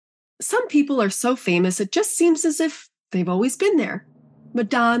Some people are so famous it just seems as if they've always been there.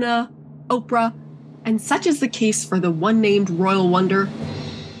 Madonna, Oprah, and such is the case for the one-named royal wonder,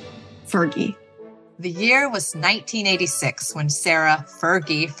 Fergie. The year was 1986 when Sarah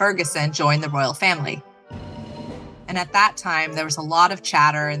Fergie Ferguson joined the royal family. And at that time, there was a lot of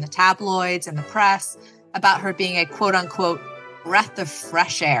chatter in the tabloids and the press about her being a quote-unquote breath of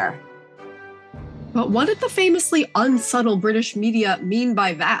fresh air. But what did the famously unsubtle British media mean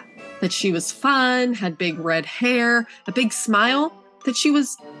by that? That she was fun, had big red hair, a big smile? That she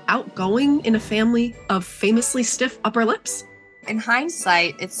was outgoing in a family of famously stiff upper lips? In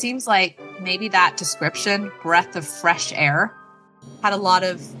hindsight, it seems like maybe that description, breath of fresh air, had a lot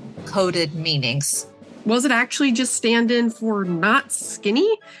of coded meanings. Was it actually just stand-in for not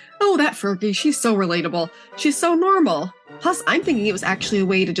skinny? Oh, that Fergie, she's so relatable. She's so normal. Plus, I'm thinking it was actually a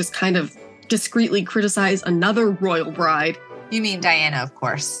way to just kind of discreetly criticize another royal bride. You mean Diana, of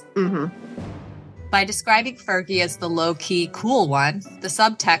course. Mm-hmm. By describing Fergie as the low-key, cool one, the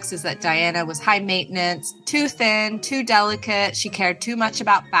subtext is that Diana was high maintenance, too thin, too delicate, she cared too much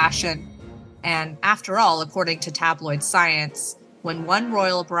about fashion. And after all, according to tabloid science, when one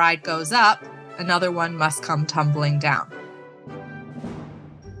royal bride goes up, another one must come tumbling down.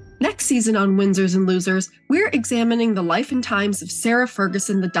 Next season on Windsors and Losers, we're examining the life and times of Sarah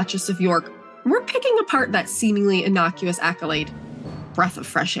Ferguson, the Duchess of York. We're picking apart that seemingly innocuous accolade. Breath of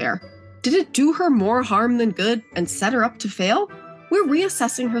fresh air. Did it do her more harm than good and set her up to fail? We're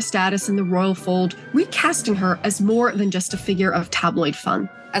reassessing her status in the royal fold, recasting her as more than just a figure of tabloid fun.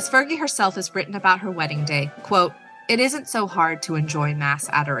 As Fergie herself has written about her wedding day, quote, "It isn't so hard to enjoy mass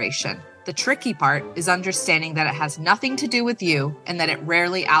adoration. The tricky part is understanding that it has nothing to do with you and that it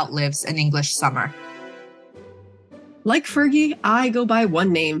rarely outlives an English summer." Like Fergie, I go by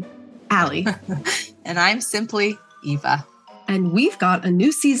one name, Allie. And I'm simply Eva. And we've got a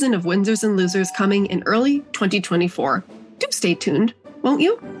new season of Windsors and Losers coming in early 2024. Do stay tuned, won't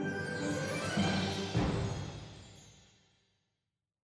you?